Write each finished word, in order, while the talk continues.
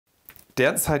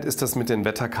Derzeit ist das mit den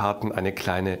Wetterkarten eine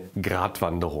kleine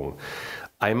Gratwanderung.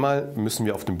 Einmal müssen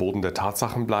wir auf dem Boden der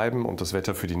Tatsachen bleiben und das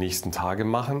Wetter für die nächsten Tage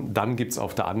machen. Dann gibt es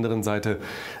auf der anderen Seite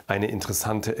eine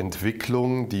interessante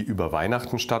Entwicklung, die über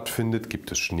Weihnachten stattfindet.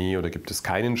 Gibt es Schnee oder gibt es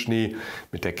keinen Schnee?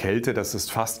 Mit der Kälte, das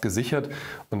ist fast gesichert.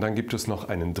 Und dann gibt es noch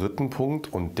einen dritten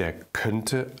Punkt und der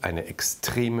könnte eine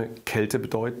extreme Kälte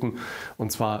bedeuten.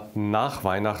 Und zwar nach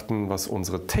Weihnachten, was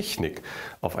unsere Technik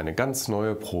auf eine ganz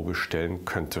neue Probe stellen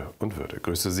könnte und würde.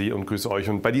 Grüße Sie und grüße euch.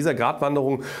 Und bei dieser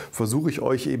Gratwanderung versuche ich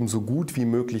euch eben so gut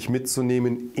wie möglich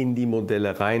mitzunehmen in die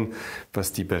Modelle rein,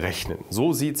 was die berechnen.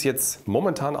 So sieht es jetzt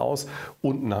momentan aus.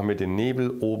 Unten haben wir den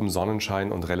Nebel, oben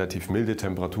Sonnenschein und relativ milde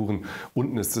Temperaturen.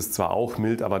 Unten ist es zwar auch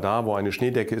mild, aber da, wo eine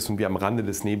Schneedecke ist und wir am Rande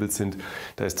des Nebels sind,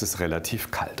 da ist es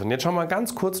relativ kalt. Und jetzt schauen wir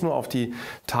ganz kurz nur auf die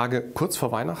Tage kurz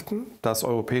vor Weihnachten. Das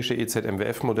europäische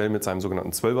EZMWF-Modell mit seinem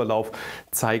sogenannten Zwölferlauf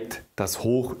zeigt das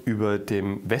Hoch über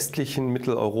dem westlichen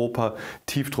Mitteleuropa,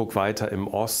 Tiefdruck weiter im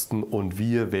Osten und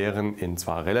wir wären in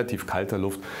zwar relativ kalter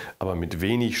Luft, aber mit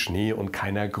wenig Schnee und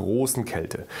keiner großen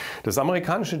Kälte. Das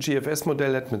amerikanische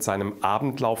GFS-Modell hat mit seinem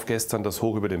Abendlauf gestern das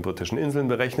Hoch über den britischen Inseln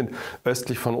berechnet.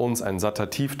 Östlich von uns ein satter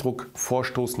Tiefdruck,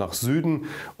 Vorstoß nach Süden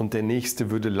und der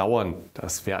nächste würde lauern.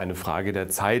 Das wäre eine Frage der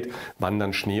Zeit, wann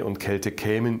dann Schnee und Kälte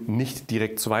kämen, nicht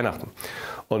direkt zu Weihnachten.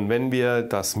 Und wenn wir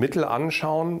das Mittel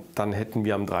anschauen, dann hätten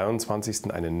wir am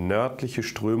 23. eine nördliche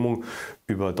Strömung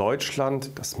über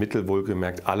Deutschland. Das Mittel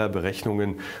wohlgemerkt aller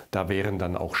Berechnungen, da wären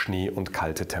dann auch Schnee und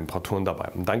kalte Temperaturen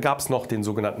dabei. Und dann gab es noch den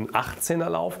sogenannten 18er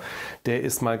Lauf. Der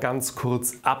ist mal ganz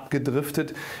kurz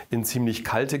abgedriftet in ziemlich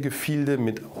kalte Gefilde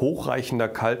mit hochreichender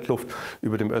Kaltluft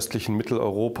über dem östlichen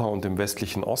Mitteleuropa und dem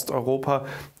westlichen Osteuropa.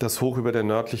 Das Hoch über der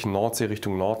nördlichen Nordsee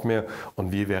Richtung Nordmeer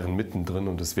und wir wären mittendrin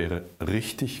und es wäre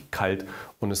richtig kalt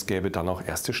und es gäbe dann auch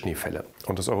erste Schneefälle.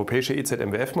 Und das europäische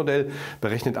EZMWF-Modell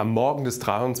berechnet am Morgen des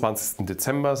 23.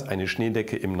 Dezember eine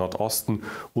Schneedecke im Nordosten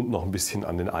und noch ein bisschen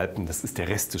an den Alpen. Das ist der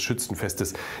Rest des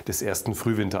Schützenfestes des ersten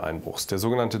Frühwintereinbruchs. Der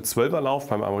sogenannte Zwölferlauf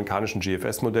beim amerikanischen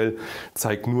GFS-Modell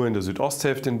zeigt nur in der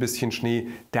Südosthälfte ein bisschen Schnee.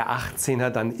 Der 18er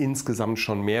dann insgesamt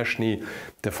schon mehr Schnee,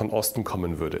 der von Osten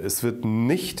kommen würde. Es wird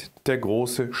nicht der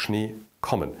große Schnee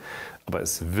kommen. Aber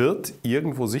es wird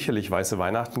irgendwo sicherlich weiße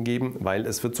Weihnachten geben, weil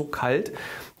es wird so kalt,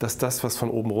 dass das, was von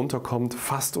oben runterkommt,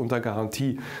 fast unter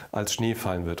Garantie als Schnee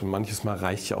fallen wird. Und manches Mal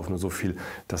reicht ja auch nur so viel,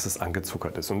 dass es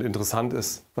angezuckert ist. Und interessant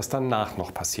ist, was danach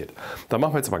noch passiert. Da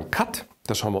machen wir jetzt aber einen Cut.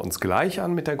 Das schauen wir uns gleich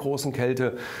an mit der großen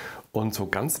Kälte. Und so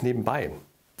ganz nebenbei.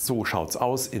 So schaut es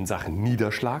aus in Sachen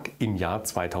Niederschlag im Jahr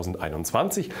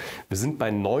 2021. Wir sind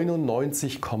bei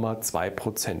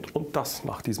 99,2% und das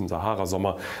nach diesem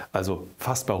Sahara-Sommer, also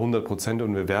fast bei 100%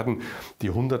 und wir werden die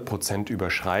 100%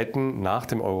 überschreiten. Nach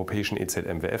dem europäischen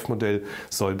EZMWF-Modell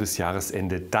soll bis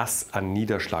Jahresende das an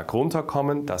Niederschlag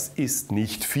runterkommen. Das ist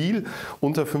nicht viel,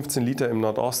 unter 15 Liter im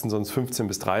Nordosten, sonst 15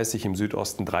 bis 30, im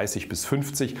Südosten 30 bis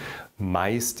 50,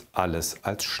 meist alles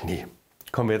als Schnee.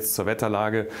 Kommen wir jetzt zur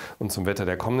Wetterlage und zum Wetter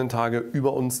der kommenden Tage.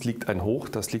 Über uns liegt ein Hoch,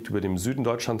 das liegt über dem Süden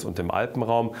Deutschlands und dem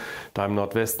Alpenraum. Da im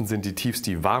Nordwesten sind die Tiefs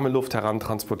die warme Luft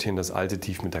herantransportieren. Das alte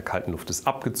Tief mit der kalten Luft ist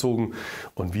abgezogen.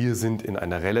 Und wir sind in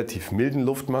einer relativ milden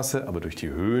Luftmasse, aber durch die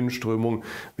Höhenströmung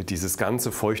wird dieses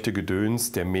ganze feuchte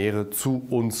Gedöns der Meere zu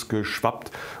uns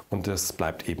geschwappt und es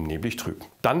bleibt eben neblig trüb.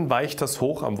 Dann weicht das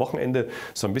Hoch am Wochenende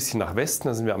so ein bisschen nach Westen.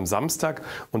 Da sind wir am Samstag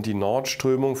und die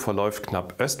Nordströmung verläuft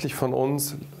knapp östlich von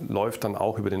uns, läuft dann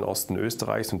auch über den Osten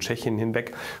Österreichs und Tschechien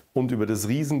hinweg und über das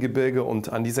Riesengebirge.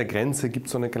 Und an dieser Grenze gibt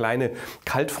es so eine kleine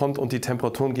Kaltfront und die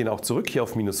Temperaturen gehen auch zurück, hier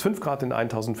auf minus 5 Grad in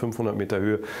 1500 Meter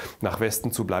Höhe. Nach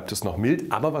Westen zu bleibt es noch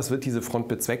mild. Aber was wird diese Front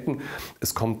bezwecken?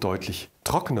 Es kommt deutlich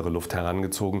trockenere Luft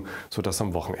herangezogen, sodass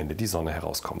am Wochenende die Sonne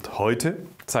herauskommt. Heute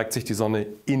zeigt sich die Sonne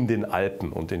in den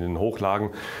Alpen und in den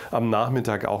Hochlagen, am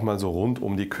Nachmittag auch mal so rund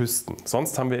um die Küsten.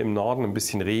 Sonst haben wir im Norden ein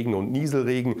bisschen Regen und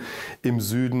Nieselregen, im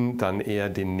Süden dann eher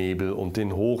den Nebel und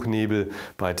den Hochnebel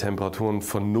bei Temperaturen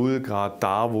von 0 Grad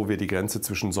da, wo wir die Grenze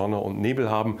zwischen Sonne und Nebel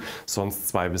haben, sonst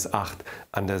 2 bis 8,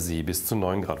 an der See bis zu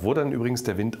 9 Grad, wo dann übrigens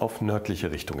der Wind auf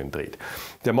nördliche Richtungen dreht.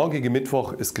 Der morgige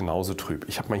Mittwoch ist genauso trüb.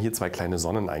 Ich habe mal hier 2 kleine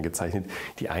Sonnen eingezeichnet.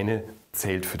 Die eine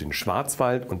zählt für den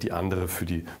Schwarzwald und die andere für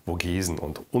die Vogesen.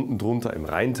 Und unten drunter im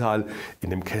Rheintal, in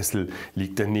dem Kessel,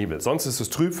 liegt der Nebel. Sonst ist es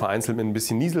trüb, vereinzelt mit ein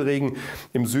bisschen Nieselregen.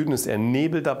 Im Süden ist eher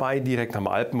Nebel dabei, direkt am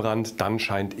Alpenrand. Dann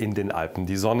scheint in den Alpen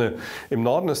die Sonne. Im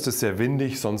Norden ist es sehr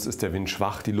windig, sonst ist der Wind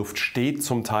schwach. Die Luft steht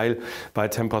zum Teil bei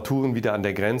Temperaturen wieder an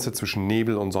der Grenze zwischen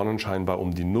Nebel und Sonnenschein bei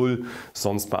um die 0,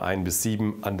 sonst bei 1 bis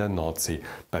 7, an der Nordsee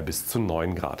bei bis zu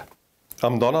 9 Grad.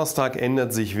 Am Donnerstag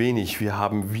ändert sich wenig. Wir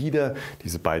haben wieder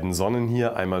diese beiden Sonnen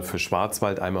hier, einmal für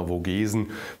Schwarzwald, einmal Vogesen,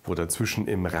 wo dazwischen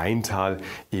im Rheintal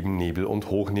eben Nebel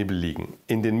und Hochnebel liegen.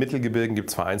 In den Mittelgebirgen gibt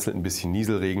es vereinzelt ein bisschen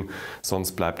Nieselregen,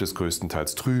 sonst bleibt es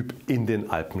größtenteils trüb. In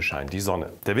den Alpen scheint die Sonne.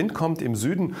 Der Wind kommt im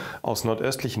Süden aus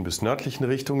nordöstlichen bis nördlichen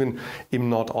Richtungen, im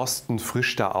Nordosten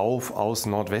frischt er auf aus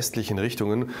nordwestlichen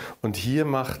Richtungen. Und hier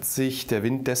macht sich der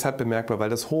Wind deshalb bemerkbar, weil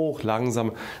das hoch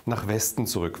langsam nach Westen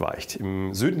zurückweicht.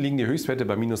 Im Süden liegen die Höchstwerte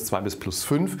bei -2 bis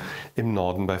 +5, im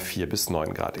Norden bei 4 bis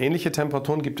 9 Grad. Ähnliche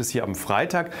Temperaturen gibt es hier am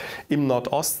Freitag. Im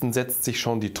Nordosten setzt sich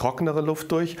schon die trockenere Luft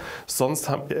durch. Sonst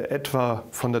haben wir etwa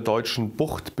von der Deutschen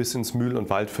Bucht bis ins Mühl- und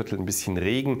Waldviertel ein bisschen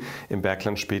Regen. Im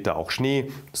Bergland später auch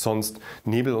Schnee. Sonst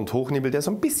Nebel und Hochnebel, der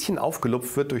so ein bisschen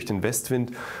aufgelupft wird durch den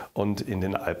Westwind. Und in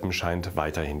den Alpen scheint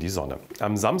weiterhin die Sonne.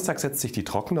 Am Samstag setzt sich die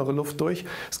trockenere Luft durch.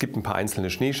 Es gibt ein paar einzelne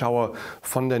Schneeschauer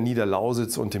von der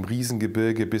Niederlausitz und dem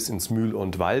Riesengebirge bis ins Mühl-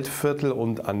 und Waldviertel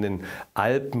und an den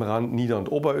Alpenrand Nieder-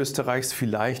 und Oberösterreichs.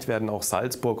 Vielleicht werden auch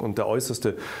Salzburg und der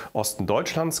äußerste Osten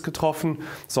Deutschlands getroffen.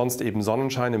 Sonst eben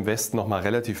Sonnenschein, im Westen noch mal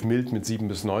relativ mild mit 7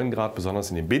 bis 9 Grad, besonders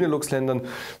in den Benelux-Ländern.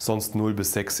 Sonst 0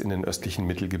 bis 6 in den östlichen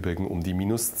Mittelgebirgen um die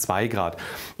 -2 Grad.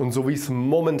 Und so wie es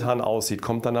momentan aussieht,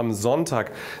 kommt dann am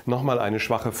Sonntag noch mal eine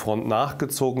schwache Front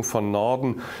nachgezogen von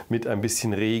Norden mit ein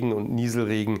bisschen Regen und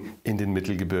Nieselregen, in den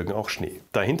Mittelgebirgen auch Schnee.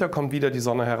 Dahinter kommt wieder die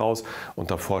Sonne heraus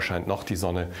und davor scheint noch die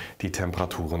Sonne. Die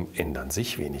Temperaturen ändern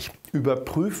sich wenig.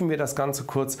 Überprüfen wir das Ganze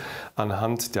kurz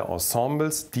anhand der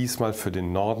Ensembles, diesmal für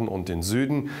den Norden und den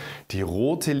Süden. Die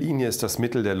rote Linie ist das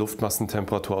Mittel der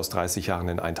Luftmassentemperatur aus 30 Jahren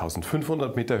in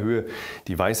 1500 Meter Höhe.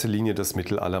 Die weiße Linie das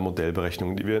Mittel aller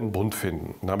Modellberechnungen, die wir in Bund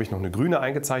finden. Dann habe ich noch eine grüne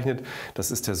eingezeichnet.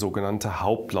 Das ist der sogenannte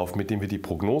Hauptlauf, mit dem wir die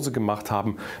Prognose gemacht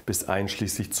haben, bis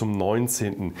einschließlich zum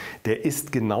 19. Der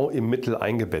ist genau im Mittel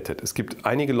eingebettet. Es gibt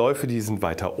einige Läufe, die sind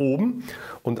weiter oben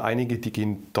und einige, die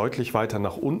gehen deutlich weiter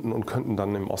nach unten und könnten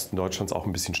dann im Osten Deutschlands auch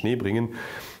ein bisschen Schnee bringen.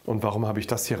 Und warum habe ich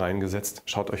das hier reingesetzt?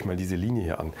 Schaut euch mal diese Linie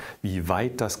hier an, wie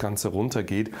weit das Ganze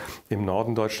runtergeht. Im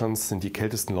Norden Deutschlands sind die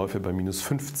kältesten Läufe bei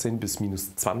 -15 bis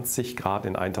 -20 Grad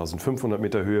in 1500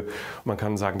 Meter Höhe. Und man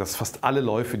kann sagen, dass fast alle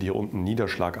Läufe, die hier unten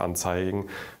Niederschlag anzeigen,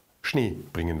 Schnee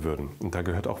bringen würden. Und da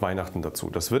gehört auch Weihnachten dazu.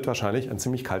 Das wird wahrscheinlich ein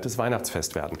ziemlich kaltes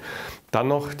Weihnachtsfest werden. Dann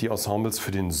noch die Ensembles für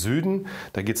den Süden.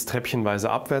 Da geht es treppchenweise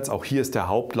abwärts. Auch hier ist der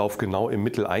Hauptlauf genau im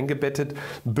Mittel eingebettet,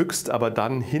 büxt aber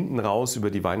dann hinten raus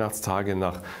über die Weihnachtstage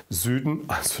nach Süden,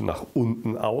 also nach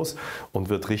unten aus und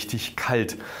wird richtig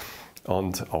kalt.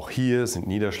 Und auch hier sind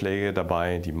Niederschläge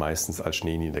dabei, die meistens als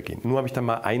Schnee niedergehen. Nun habe ich da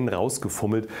mal einen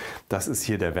rausgefummelt. Das ist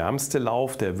hier der wärmste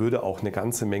Lauf. Der würde auch eine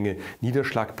ganze Menge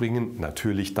Niederschlag bringen,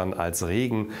 natürlich dann als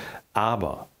Regen.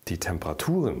 Aber die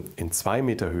Temperaturen in 2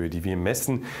 Meter Höhe, die wir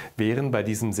messen, wären bei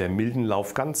diesem sehr milden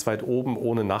Lauf ganz weit oben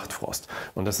ohne Nachtfrost.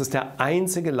 Und das ist der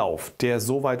einzige Lauf, der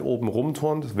so weit oben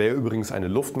rumturnt. Das wäre übrigens eine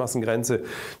Luftmassengrenze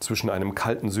zwischen einem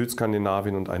kalten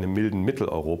Südskandinavien und einem milden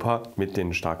Mitteleuropa mit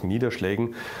den starken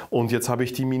Niederschlägen. Und jetzt habe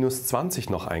ich die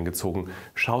 -20 noch eingezogen.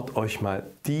 Schaut euch mal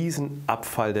diesen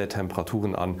Abfall der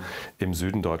Temperaturen an im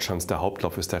Süden Deutschlands. Der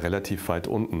Hauptlauf ist da relativ weit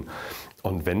unten.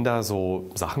 Und wenn da so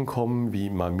Sachen kommen wie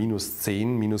mal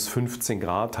 -10, -15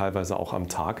 Grad, teilweise auch am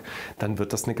Tag, dann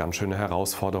wird das eine ganz schöne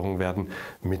Herausforderung werden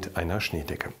mit einer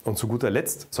Schneedecke. Und zu guter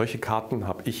Letzt, solche Karten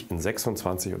habe ich in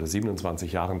 26 oder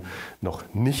 27 Jahren noch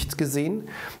nicht gesehen.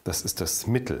 Das ist das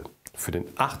Mittel für den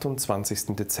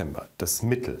 28. Dezember. Das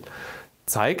Mittel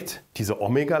zeigt diese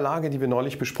Omega-Lage, die wir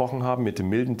neulich besprochen haben, mit dem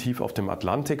milden Tief auf dem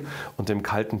Atlantik und dem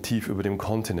kalten Tief über dem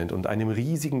Kontinent und einem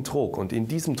riesigen Trog. Und in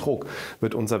diesem Trog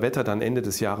wird unser Wetter dann Ende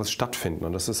des Jahres stattfinden.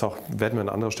 Und das ist auch, werden wir an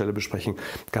anderer Stelle besprechen,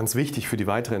 ganz wichtig für die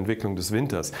weitere Entwicklung des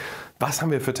Winters. Was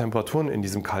haben wir für Temperaturen in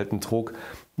diesem kalten Trog?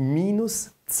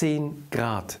 -10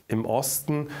 Grad im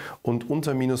Osten und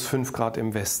unter -5 Grad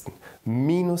im Westen.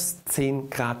 -10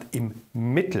 Grad im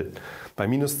Mittel. Bei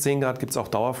 -10 Grad gibt es auch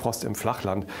Dauerfrost im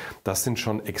Flachland. Das sind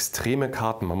schon extreme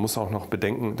Karten. Man muss auch noch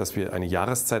bedenken, dass wir eine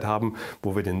Jahreszeit haben,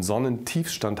 wo wir den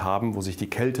Sonnentiefstand haben, wo sich die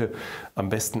Kälte am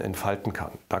besten entfalten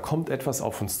kann. Da kommt etwas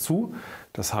auf uns zu,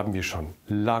 das haben wir schon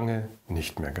lange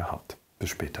nicht mehr gehabt. Bis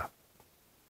später.